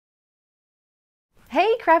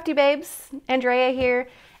Hey Crafty Babes, Andrea here,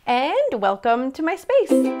 and welcome to my space.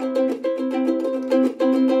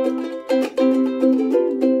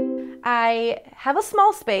 I have a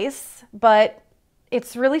small space, but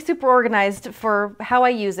it's really super organized for how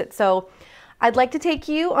I use it. So I'd like to take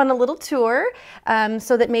you on a little tour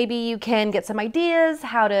so that maybe you can get some ideas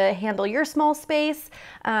how to handle your small space.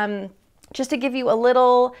 Just to give you a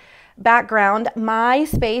little background, my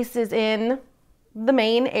space is in the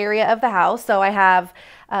main area of the house. So I have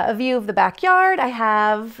a view of the backyard, I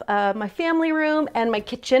have my family room and my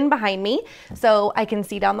kitchen behind me. So I can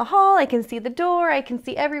see down the hall, I can see the door, I can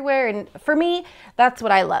see everywhere. And for me, that's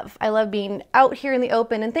what I love. I love being out here in the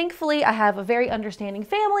open, and thankfully I have a very understanding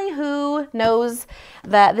family who knows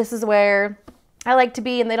that this is where I like to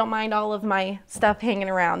be and they don't mind all of my stuff hanging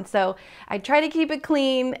around. So I try to keep it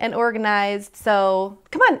clean and organized. So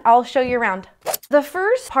come on, I'll show you around. The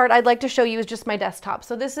first part I'd like to show you is just my desktop.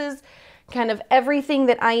 So this is kind of everything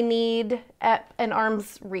that I need at an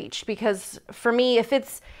arm's reach, because for me, if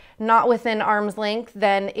it's not within arm's length,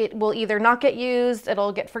 then it will either not get used,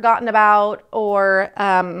 it'll get forgotten about, or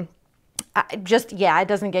it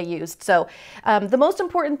doesn't get used. So the most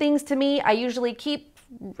important things to me, I usually keep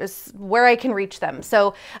where I can reach them.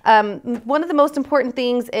 So one of the most important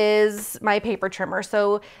things is my paper trimmer.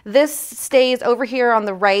 So this stays over here on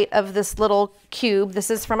the right of this little cube.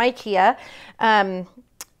 This is from IKEA.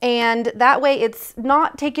 And that way it's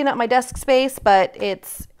not taking up my desk space, but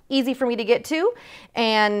it's easy for me to get to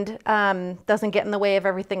and doesn't get in the way of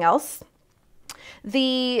everything else.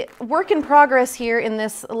 The work in progress here in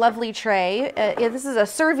this lovely tray, this is a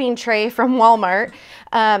serving tray from Walmart,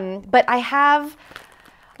 but I have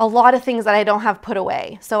a lot of things that I don't have put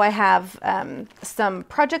away. So I have some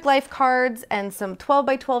Project Life cards and some 12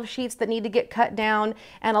 by 12 sheets that need to get cut down,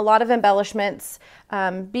 and a lot of embellishments.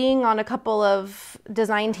 Being on a couple of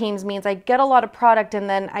design teams means I get a lot of product and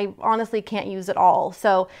then I honestly can't use it all.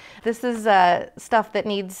 So this is stuff that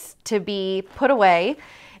needs to be put away,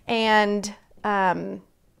 and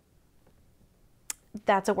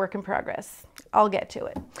that's a work in progress. I'll get to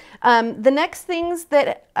it. The next things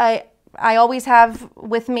that I always have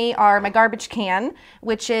with me are my garbage can,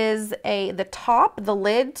 which is the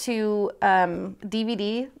lid to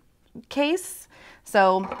DVD case.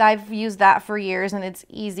 So I've used that for years and it's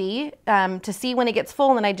easy to see when it gets full,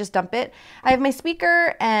 and then I just dump it. I have my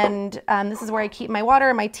speaker, and this is where I keep my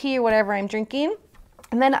water, my tea, or whatever I'm drinking.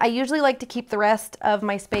 And then I usually like to keep the rest of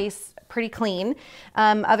my space pretty clean,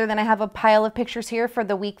 other than I have a pile of pictures here for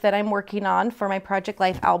the week that I'm working on for my Project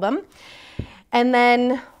Life album. And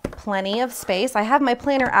then plenty of space. I have my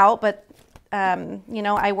planner out, but you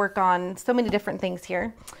know, I work on so many different things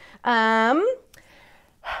here. One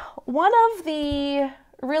of the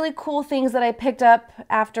really cool things that I picked up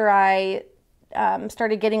after I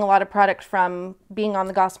started getting a lot of product from being on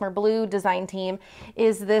the Gossamer Blue design team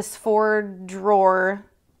is this 4-drawer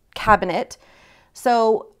cabinet.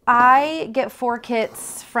 So I get 4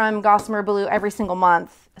 kits from Gossamer Blue every single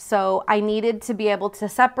month. So I needed to be able to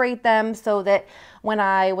separate them so that when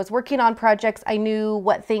I was working on projects, I knew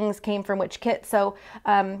what things came from which kit. So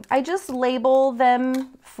I just label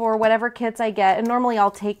them for whatever kits I get. And normally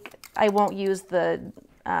I won't use the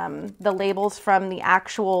labels from the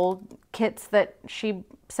actual kits that she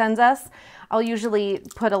sends us. I'll usually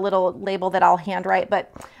put a little label that I'll handwrite,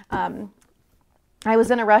 but I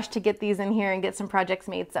was in a rush to get these in here and get some projects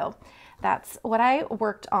made. So that's what I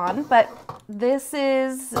worked on. But this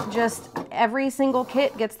is just every single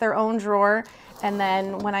kit gets their own drawer. And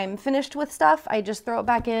then when I'm finished with stuff, I just throw it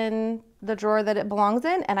back in the drawer that it belongs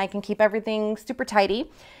in, and I can keep everything super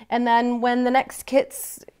tidy. And then when the next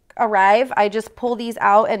kits arrive, I just pull these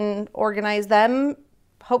out and organize them.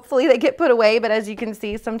 Hopefully they get put away, but as you can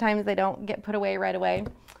see, sometimes they don't get put away right away.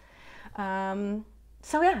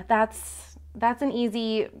 So yeah, that's an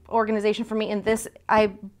easy organization for me. And this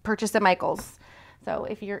I purchased at Michael's. So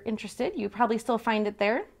if you're interested, you probably still find it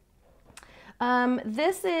there.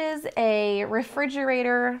 This is a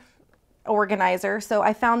refrigerator organizer. So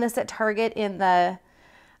I found this at Target in the,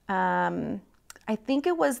 I think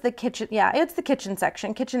it was the kitchen. Yeah, it's the kitchen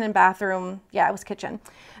section, kitchen and bathroom. Yeah, it was kitchen.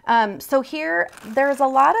 So here, there's a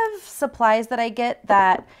lot of supplies that I get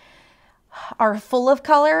that are full of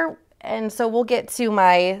color. And so we'll get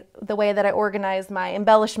to the way that I organize my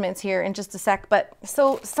embellishments here in just a sec. But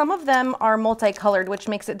so some of them are multicolored, which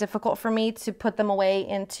makes it difficult for me to put them away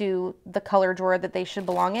into the color drawer that they should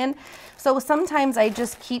belong in. So sometimes I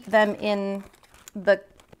just keep them in the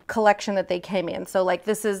collection that they came in. So like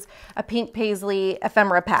this is a pink paisley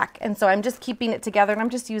ephemera pack. And so I'm just keeping it together, and I'm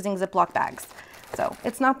just using Ziploc bags. So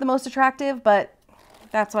it's not the most attractive, but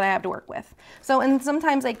that's what I have to work with. So, and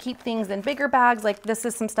sometimes I keep things in bigger bags, like this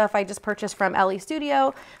is some stuff I just purchased from Ellie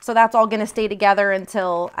Studio. So that's all gonna stay together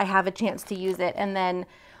until I have a chance to use it. And then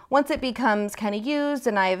once it becomes kind of used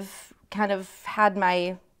and I've kind of had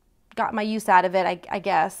got my use out of it, I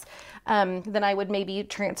guess, then I would maybe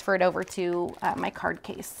transfer it over to my card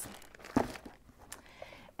case.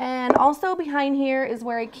 And also behind here is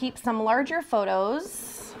where I keep some larger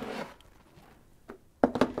photos.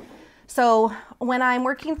 So when I'm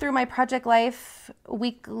working through my Project Life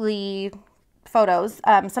weekly photos,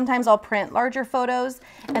 sometimes I'll print larger photos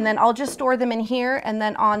and then I'll just store them in here, and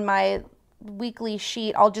then on my weekly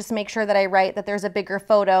sheet I'll just make sure that I write that there's a bigger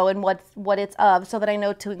photo and what it's of, so that I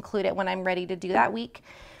know to include it when I'm ready to do that week.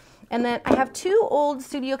 And then I have two old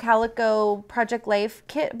Studio Calico Project Life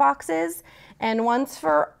kit boxes, and one's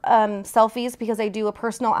for selfies because I do a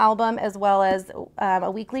personal album as well as a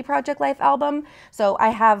weekly Project Life album. So I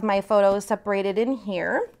have my photos separated in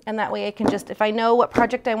here, and that way I can just, if I know what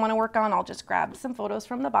project I want to work on, I'll just grab some photos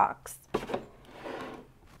from the box.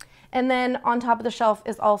 And then on top of the shelf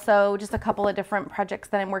is also just a couple of different projects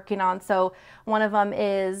that I'm working on. So one of them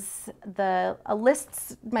is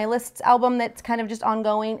my lists album that's kind of just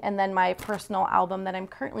ongoing, and then my personal album that I'm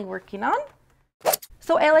currently working on.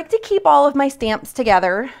 So I like to keep all of my stamps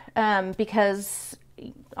together because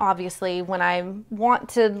obviously when I want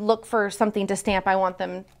to look for something to stamp, I want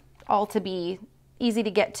them all to be easy to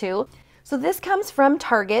get to. So this comes from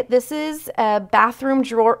Target. This is a bathroom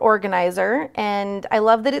drawer organizer, and I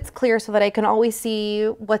love that it's clear so that I can always see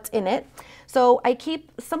what's in it. So I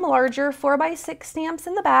keep some larger 4x6 stamps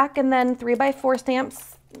in the back, and then 3x4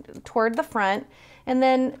 stamps toward the front. And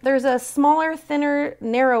then there's a smaller, thinner,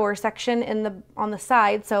 narrower section on the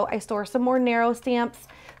side. So I store some more narrow stamps,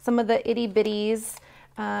 some of the itty bitties,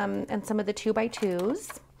 and some of the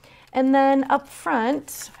 2x2s. And then up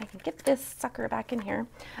front, if I can get this sucker back in here,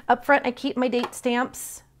 up front I keep my date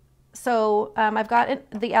stamps. So I've got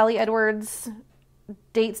the Ellie Edwards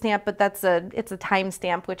date stamp, but it's a time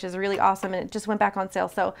stamp, which is really awesome, and it just went back on sale.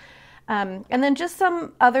 So, and then just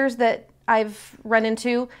some others that I've run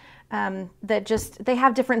into that they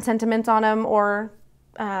have different sentiments on them or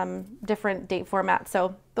different date formats.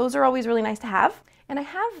 So those are always really nice to have. And I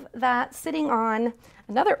have that sitting on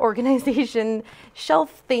another organization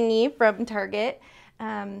shelf thingy from Target.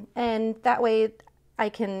 And that way I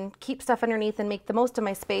can keep stuff underneath and make the most of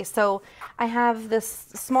my space. So I have this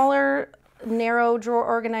smaller, narrow drawer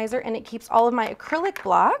organizer, and it keeps all of my acrylic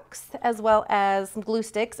blocks as well as glue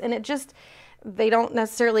sticks. And they don't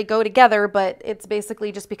necessarily go together, but it's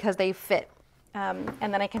basically just because they fit. And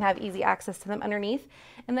then I can have easy access to them underneath.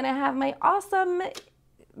 And then I have my awesome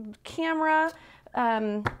camera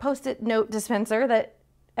Post-it note dispenser that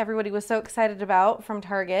everybody was so excited about from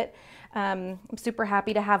Target. I'm super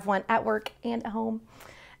happy to have one at work and at home.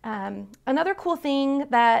 Another cool thing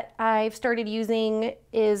that I've started using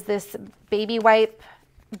is this baby wipe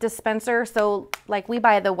dispenser. So like we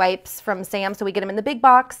buy the wipes from Sam, so we get them in the big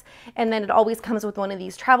box, and then it always comes with one of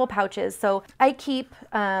these travel pouches. So I keep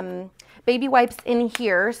baby wipes in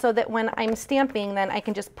here so that when I'm stamping, then I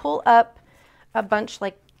can just pull up a bunch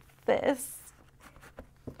like this,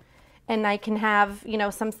 and I can have, you know,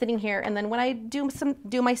 some sitting here, and then when I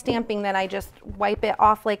do my stamping, then I just wipe it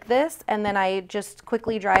off like this, and then I just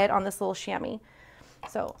quickly dry it on this little chamois.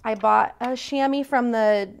 So I bought a chamois from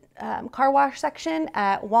the car wash section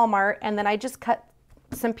at Walmart, and then I just cut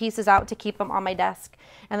some pieces out to keep them on my desk.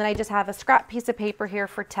 And then I just have a scrap piece of paper here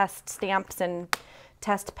for test stamps and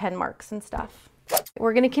test pen marks and stuff.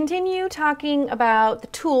 We're going to continue talking about the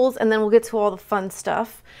tools, and then we'll get to all the fun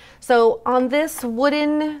stuff. So on this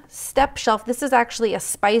wooden step shelf, this is actually a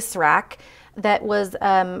spice rack that was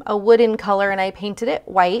a wooden color, and I painted it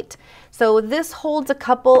white. So this holds a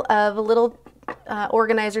couple of little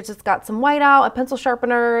organizers. It's got some whiteout, a pencil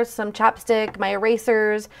sharpener, some chapstick, my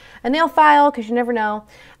erasers, a nail file, because you never know,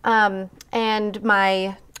 and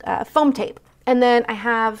my foam tape. And then I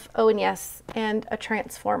have, oh and yes, and a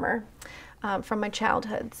transformer from my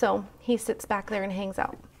childhood. So he sits back there and hangs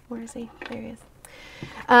out. Where is he? There he is.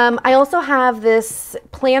 I also have this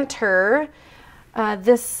planter.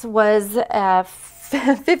 This was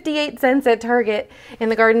 58 cents at Target in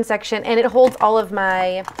the garden section, and it holds all of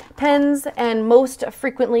my pens and most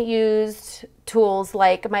frequently used tools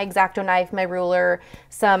like my X-Acto knife, my ruler,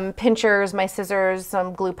 some pinchers, my scissors,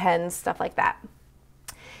 some glue pens, stuff like that.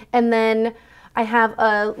 And then I have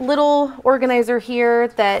a little organizer here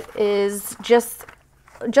that is just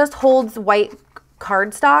holds white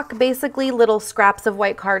cardstock, basically little scraps of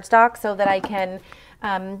white cardstock, so that I can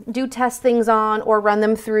do test things on or run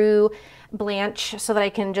them through Blanche so that I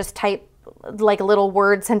can just type like little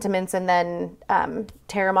word sentiments and then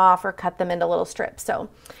tear them off or cut them into little strips. So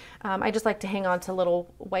I just like to hang on to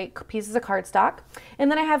little white pieces of cardstock. And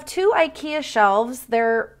then I have 2 IKEA shelves.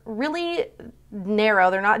 They're really narrow.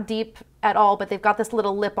 They're not deep at all, but they've got this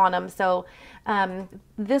little lip on them. So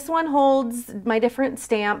this one holds my different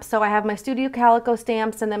stamps. So I have my Studio Calico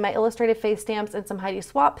stamps and then my Illustrated Face stamps and some Heidi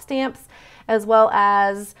Swap stamps, as well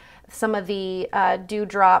as some of the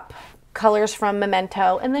Dewdrop colors from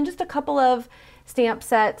Memento, and then just a couple of stamp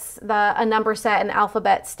sets, a number set and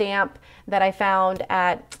alphabet stamp that I found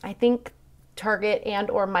at, I think, Target and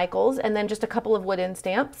or Michael's, and then just a couple of wooden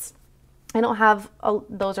stamps. I don't have,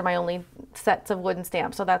 those are my only sets of wooden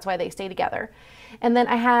stamps, so that's why they stay together. And then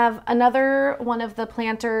I have another one of the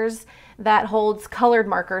planters that holds colored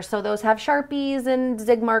markers. So those have Sharpies and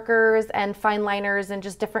zig markers and fine liners and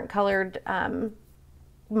just different colored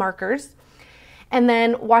markers. And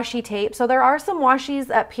then washi tape. So there are some washies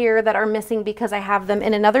up here that are missing because I have them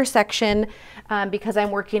in another section because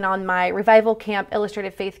I'm working on my Revival Camp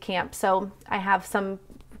Illustrated Faith Camp. So I have some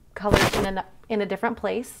colors in a different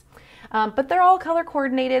place. But they're all color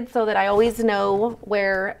coordinated so that I always know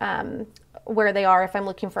where they are if I'm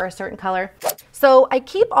looking for a certain color. So I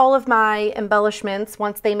keep all of my embellishments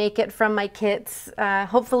once they make it from my kits.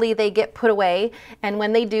 Hopefully they get put away, and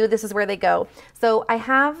when they do, this is where they go. So I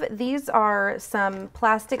have, these are some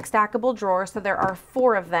plastic stackable drawers, so there are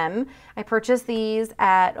 4 of them. I purchased these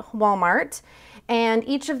at Walmart, and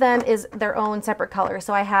each of them is their own separate color.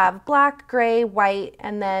 So I have black, gray, white,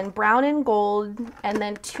 and then brown and gold, and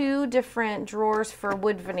then 2 different drawers for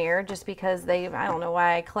wood veneer, just because I don't know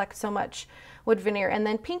why I collect so much wood veneer, and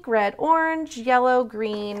then pink, red, orange, yellow,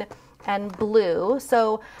 green, and blue.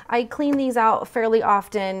 So I clean these out fairly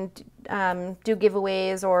often, do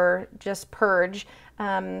giveaways or just purge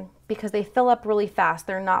because they fill up really fast.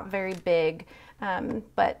 They're not very big,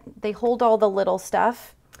 but they hold all the little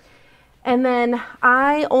stuff. And then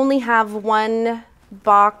I only have 1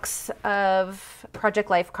 box of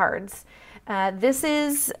Project Life cards. This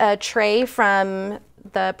is a tray from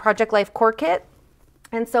the Project Life core kit.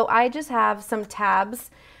 And so I just have some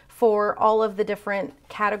tabs for all of the different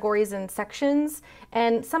categories and sections.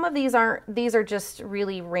 And some of these are just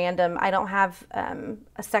really random. I don't have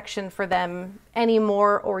a section for them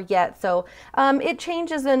anymore or yet. So it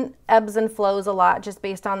changes and ebbs and flows a lot just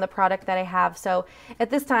based on the product that I have. So at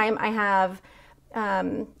this time I have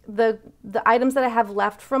the items that I have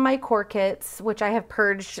left from my core kits, which I have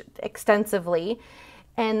purged extensively.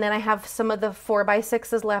 And then I have some of the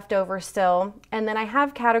 4x6s left over still. And then I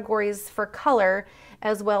have categories for color,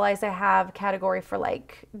 as well as I have category for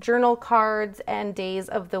like journal cards and days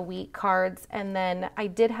of the week cards. And then I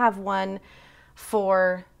did have one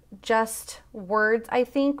for just words, I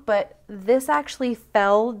think, but this actually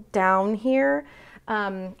fell down here.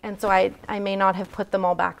 And so I may not have put them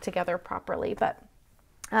all back together properly, but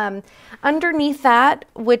underneath that,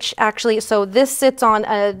 which actually, so this sits on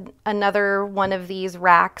another one of these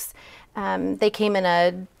racks. They came in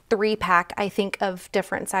a 3-pack, I think, of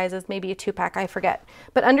different sizes, maybe a 2-pack, I forget.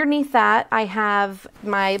 But underneath that, I have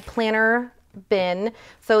my planner bin.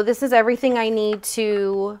 So this is everything I need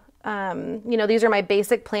to, you know, these are my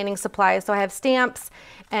basic planning supplies. So I have stamps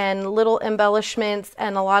and little embellishments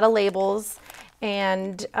and a lot of labels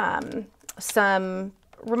and some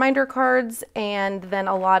reminder cards, and then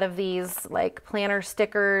a lot of these like planner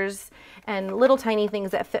stickers and little tiny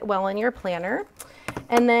things that fit well in your planner.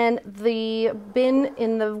 And then the bin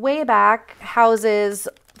in the way back houses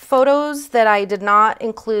photos that I did not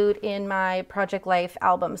include in my Project Life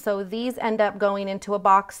album. So these end up going into a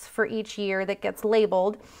box for each year that gets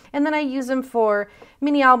labeled, and then I use them for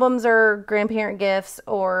mini albums or grandparent gifts,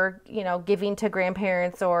 or, you know, giving to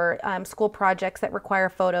grandparents, or school projects that require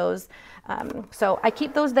photos. So I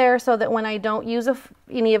keep those there so that when I don't use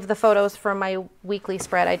any of the photos from my weekly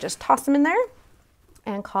spread, I just toss them in there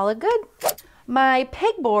and call it good. My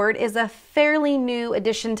pegboard is a fairly new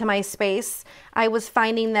addition to my space. I was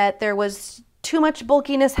finding that there was too much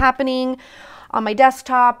bulkiness happening on my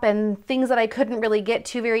desktop and things that I couldn't really get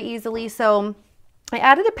to very easily. So I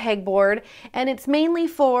added a pegboard, and it's mainly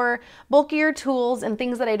for bulkier tools and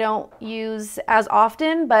things that I don't use as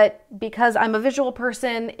often, but because I'm a visual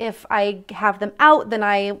person, if I have them out, then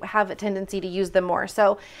I have a tendency to use them more.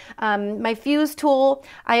 So my fuse tool,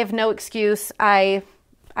 I have no excuse. I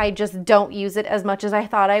just don't use it as much as I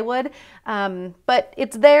thought I would, but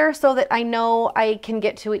it's there so that I know I can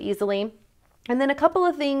get to it easily. And then a couple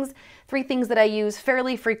of things three things that I use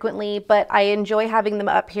fairly frequently, but I enjoy having them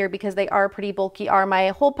up here because they are pretty bulky, are my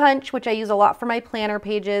hole punch, which I use a lot for my planner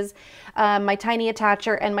pages, my tiny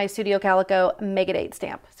attacher, and my Studio Calico Mega Date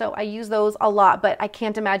stamp. So I use those a lot, but I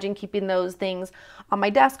can't imagine keeping those things on my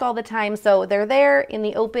desk all the time. So they're there in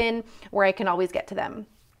the open where I can always get to them.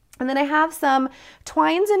 And then I have some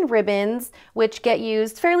twines and ribbons, which get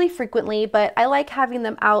used fairly frequently, but I like having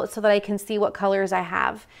them out so that I can see what colors I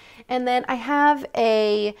have. And then I have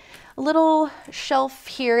a little shelf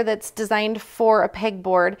here that's designed for a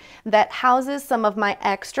pegboard that houses some of my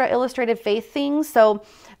extra Illustrated Faith things. So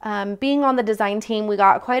being on the design team, we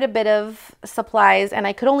got quite a bit of supplies, and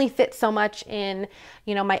I could only fit so much in,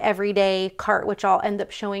 you know, my everyday cart, which I'll end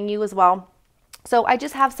up showing you as well. So I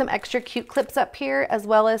just have some extra cute clips up here, as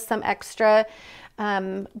well as some extra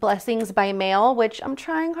blessings by mail, which I'm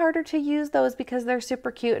trying harder to use those because they're super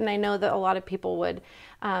cute, and I know that a lot of people would,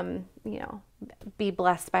 you know, be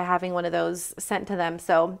blessed by having one of those sent to them.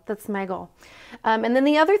 So that's my goal. And then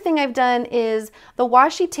the other thing I've done is the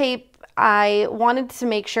washi tape. I wanted to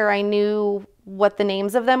make sure I knew what the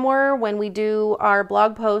names of them were when we do our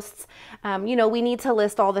blog posts. You know, we need to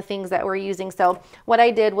list all the things that we're using. So what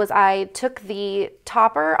I did was I took the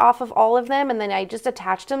topper off of all of them, and then I just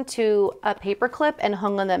attached them to a paper clip and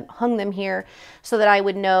hung them here so that I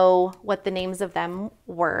would know what the names of them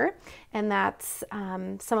were. And that's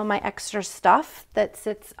some of my extra stuff that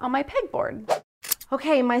sits on my pegboard.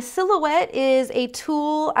 Okay, my silhouette is a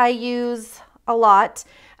tool I use a lot.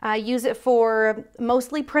 I use it for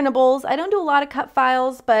mostly printables. I don't do a lot of cut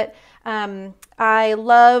files, but I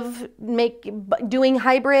love doing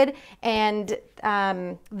hybrid, and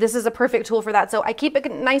this is a perfect tool for that. So I keep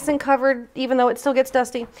it nice and covered, even though it still gets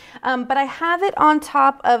dusty. But I have it on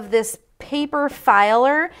top of this paper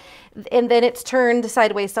filer, and then it's turned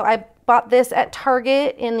sideways. So I bought this at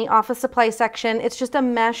Target in the office supply section. It's just a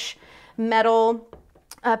mesh metal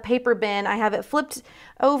paper bin. I have it flipped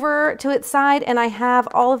over to its side, and I have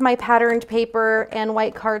all of my patterned paper and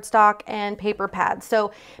white cardstock and paper pads.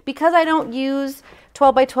 So because I don't use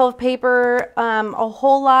 12 by 12 paper a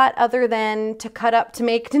whole lot other than to cut up to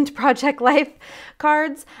make into Project Life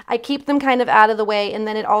cards, I keep them kind of out of the way, and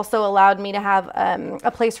then it also allowed me to have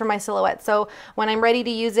a place for my silhouette. So when I'm ready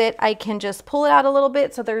to use it, I can just pull it out a little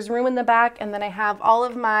bit so there's room in the back, and then I have all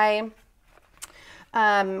of my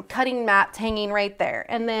cutting mats hanging right there.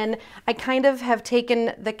 And then I kind of have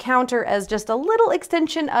taken the counter as just a little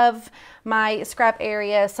extension of my scrap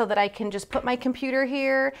area so that I can just put my computer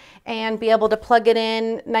here and be able to plug it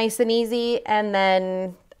in nice and easy, and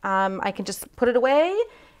then I can just put it away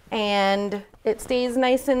and it stays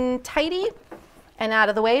nice and tidy and out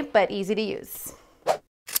of the way, but easy to use.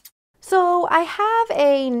 So I have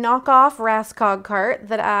a knockoff Rascog cart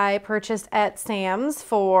that I purchased at Sam's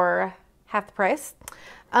for half the price.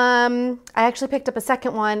 I actually picked up a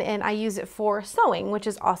second one, and I use it for sewing, which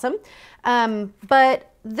is awesome.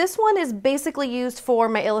 But this one is basically used for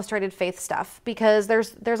my Illustrated Faith stuff because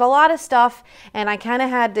there's a lot of stuff, and I kind of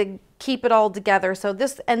had to keep it all together. So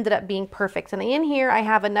this ended up being perfect. And in here I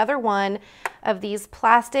have another one of these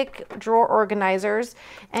plastic drawer organizers,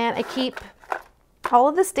 and I keep all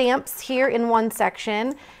of the stamps here in one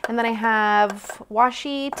section, and then I have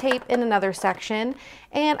washi tape in another section,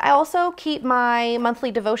 and I also keep my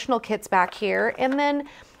monthly devotional kits back here, and then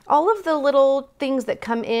all of the little things that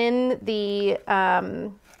come in the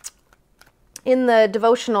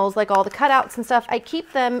devotionals, like all the cutouts and stuff, I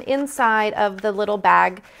keep them inside of the little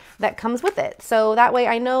bag that comes with it, so that way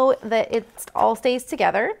I know that it all stays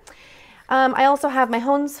together. I also have my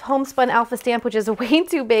homespun alpha stamp, which is way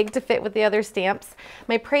too big to fit with the other stamps,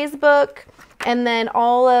 my praise book, and then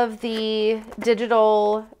all of the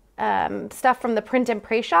digital stuff from the print and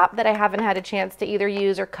pray shop that I haven't had a chance to either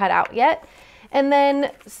use or cut out yet. And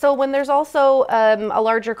then, so when there's also a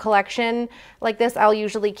larger collection like this, I'll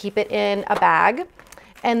usually keep it in a bag.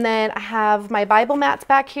 And then I have my Bible mats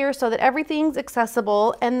back here so that everything's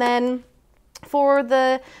accessible. And then for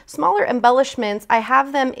the smaller embellishments, I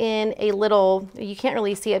have them in a little, you can't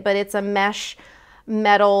really see it, but it's a mesh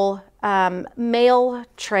metal mail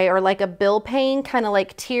tray, or like a bill paying, kind of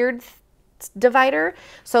like tiered divider,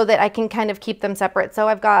 so that I can kind of keep them separate. So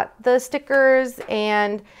I've got the stickers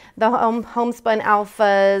and the homespun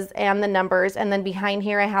alphas and the numbers, and then behind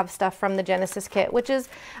here I have stuff from the Genesis kit, which is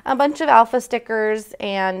a bunch of alpha stickers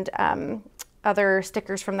and other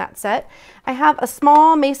stickers from that set. I have a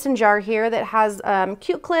small mason jar here that has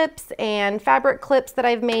cute clips and fabric clips that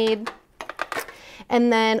I've made,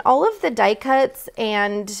 and then all of the die cuts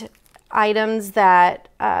and items that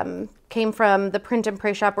came from the print and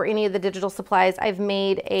pray shop or any of the digital supplies, I've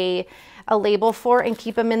made a label for and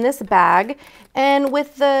keep them in this bag. And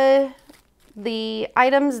with the the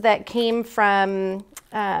items that came from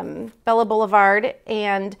Bella Boulevard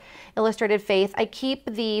and Illustrated Faith, I keep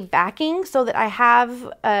the backing so that I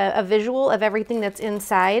have a visual of everything that's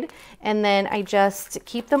inside, and then I just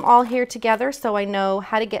keep them all here together so I know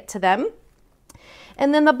how to get to them.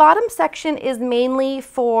 And then the bottom section is mainly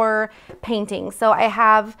for painting. So I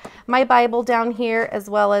have my Bible down here, as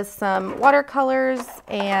well as some watercolors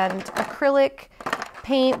and acrylic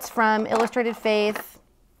paints from Illustrated Faith,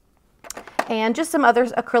 and just some other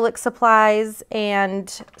acrylic supplies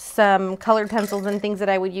and some colored pencils and things that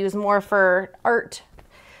I would use more for art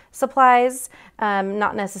supplies,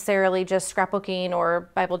 not necessarily just scrapbooking or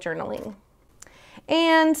Bible journaling.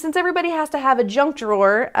 And since everybody has to have a junk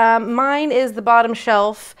drawer, mine is the bottom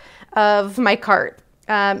shelf of my cart.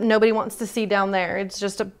 Nobody wants to see down there. It's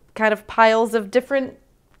just a kind of piles of different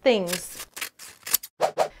things.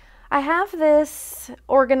 I have this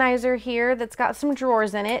organizer here that's got some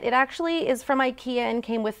drawers in it. It actually is from IKEA and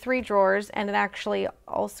came with 3 drawers, and it actually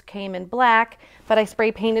also came in black, but I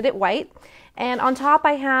spray painted it white. And on top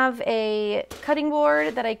I have a cutting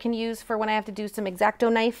board that I can use for when I have to do some X-Acto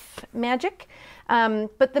knife magic.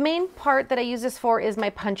 But the main part that I use this for is my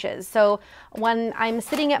punches. So when I'm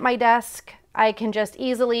sitting at my desk, I can just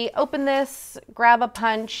easily open this, grab a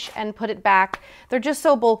punch, and put it back. They're just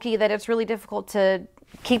so bulky that it's really difficult to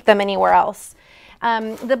keep them anywhere else.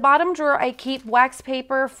 The bottom drawer, I keep wax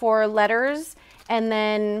paper for letters, and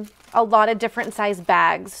then a lot of different size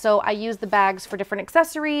bags. So I use the bags for different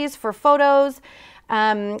accessories, for photos,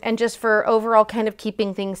 and just for overall kind of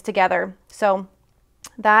keeping things together. So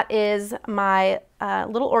that is my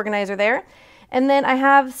little organizer there. And then I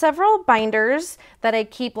have several binders that I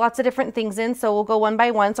keep lots of different things in, so we'll go one by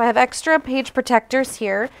one. So I have extra page protectors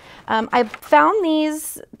here. I found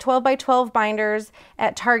these 12 by 12 binders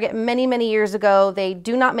at Target many, many years ago. They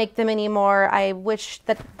do not make them anymore. I wish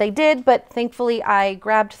that they did, but thankfully I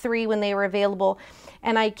grabbed 3 when they were available.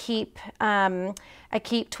 And I keep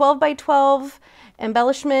 12 by 12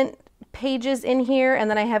 embellishment pages in here, and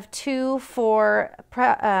then I have 2 for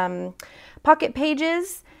pocket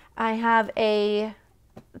pages. I have a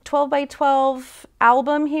 12 by 12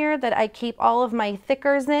 album here that I keep all of my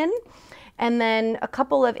thickers in, and then a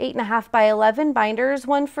couple of 8.5 by 11 binders,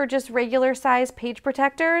 one for just regular size page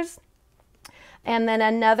protectors, and then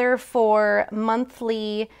another for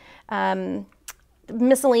monthly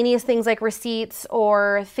miscellaneous things like receipts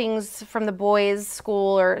or things from the boys'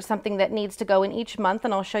 school or something that needs to go in each month,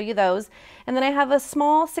 and I'll show you those. And then I have a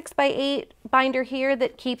small 6 by 8 binder here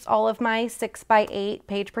that keeps all of my 6 by 8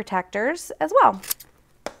 page protectors as well.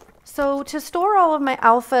 So to store all of my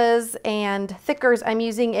alphas and thickers, I'm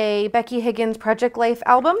using a Becky Higgins Project Life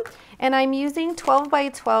album, and I'm using 12 by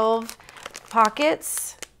 12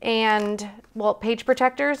 pockets and, well, page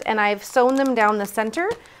protectors, and I've sewn them down the center.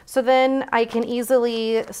 So then I can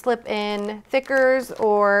easily slip in thickers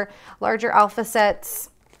or larger alpha sets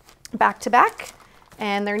back to back,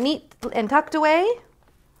 and they're neat and tucked away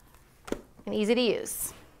and easy to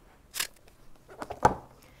use.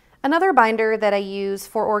 Another binder that I use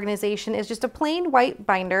for organization is just a plain white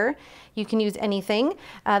binder. You can use anything.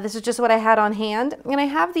 This is just what I had on hand. And I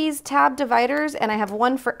have these tab dividers, and I have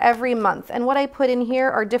one for every month. And what I put in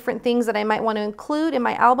here are different things that I might want to include in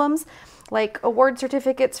my albums, like award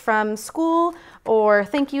certificates from school, or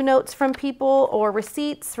thank you notes from people, or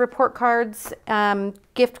receipts, report cards,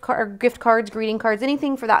 gift cards, greeting cards,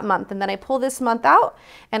 anything for that month. And then I pull this month out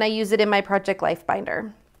and I use it in my Project Life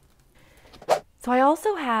binder. So I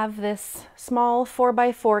also have this small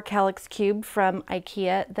 4x4 calyx cube from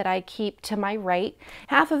IKEA that I keep to my right.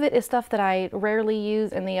 Half of it is stuff that I rarely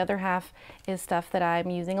use, and the other half is stuff that I'm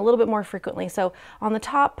using a little bit more frequently. So on the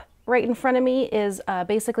top right in front of me is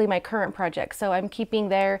basically my current project. So I'm keeping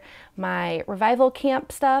there my revival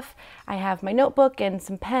camp stuff. I have my notebook and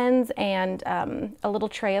some pens and a little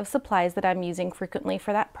tray of supplies that I'm using frequently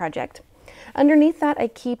for that project. Underneath that, I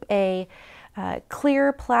keep a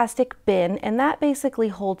clear plastic bin, and that basically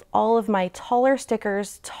holds all of my taller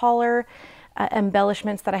stickers, taller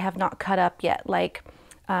embellishments that I have not cut up yet, like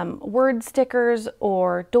word stickers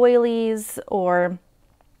or doilies, or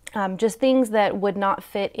just things that would not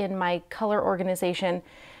fit in my color organization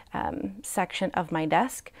section of my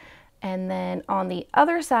desk. And then on the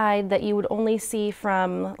other side that you would only see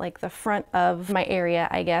from like the front of my area,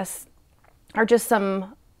 I guess, are just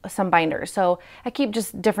some binders. So I keep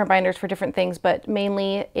just different binders for different things, but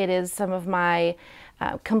mainly it is some of my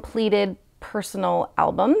completed personal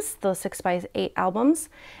albums, those 6x8 albums.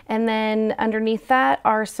 And then underneath that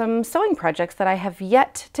are some sewing projects that I have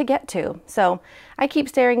yet to get to. So I keep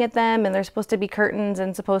staring at them, and they're supposed to be curtains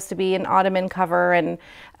and supposed to be an ottoman cover and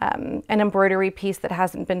an embroidery piece that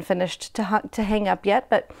hasn't been finished to hang up yet.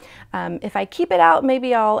 But if I keep it out,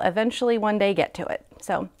 maybe I'll eventually one day get to it.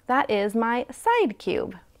 So that is my side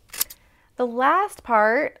cube. The last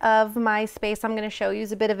part of my space I'm going to show you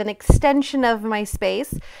is a bit of an extension of my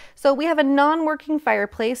space. So we have a non-working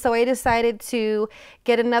fireplace, so I decided to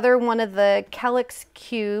get another one of the calyx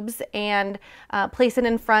cubes and place it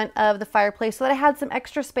in front of the fireplace so that I had some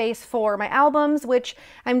extra space for my albums, which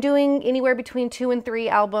I'm doing anywhere between 2 and 3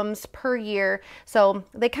 albums per year. So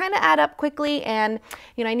they kind of add up quickly, and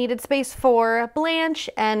I needed space for Blanche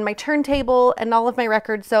and my turntable and all of my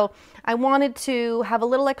records. So I wanted to have a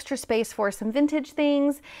little extra space for some vintage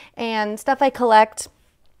things and stuff I collect.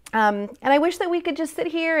 And I wish that we could just sit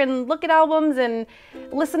here and look at albums and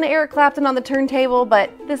listen to Eric Clapton on the turntable, but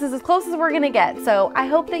this is as close as we're gonna get. So I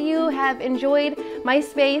hope that you have enjoyed my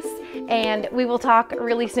space, and we will talk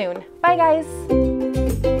really soon. Bye guys.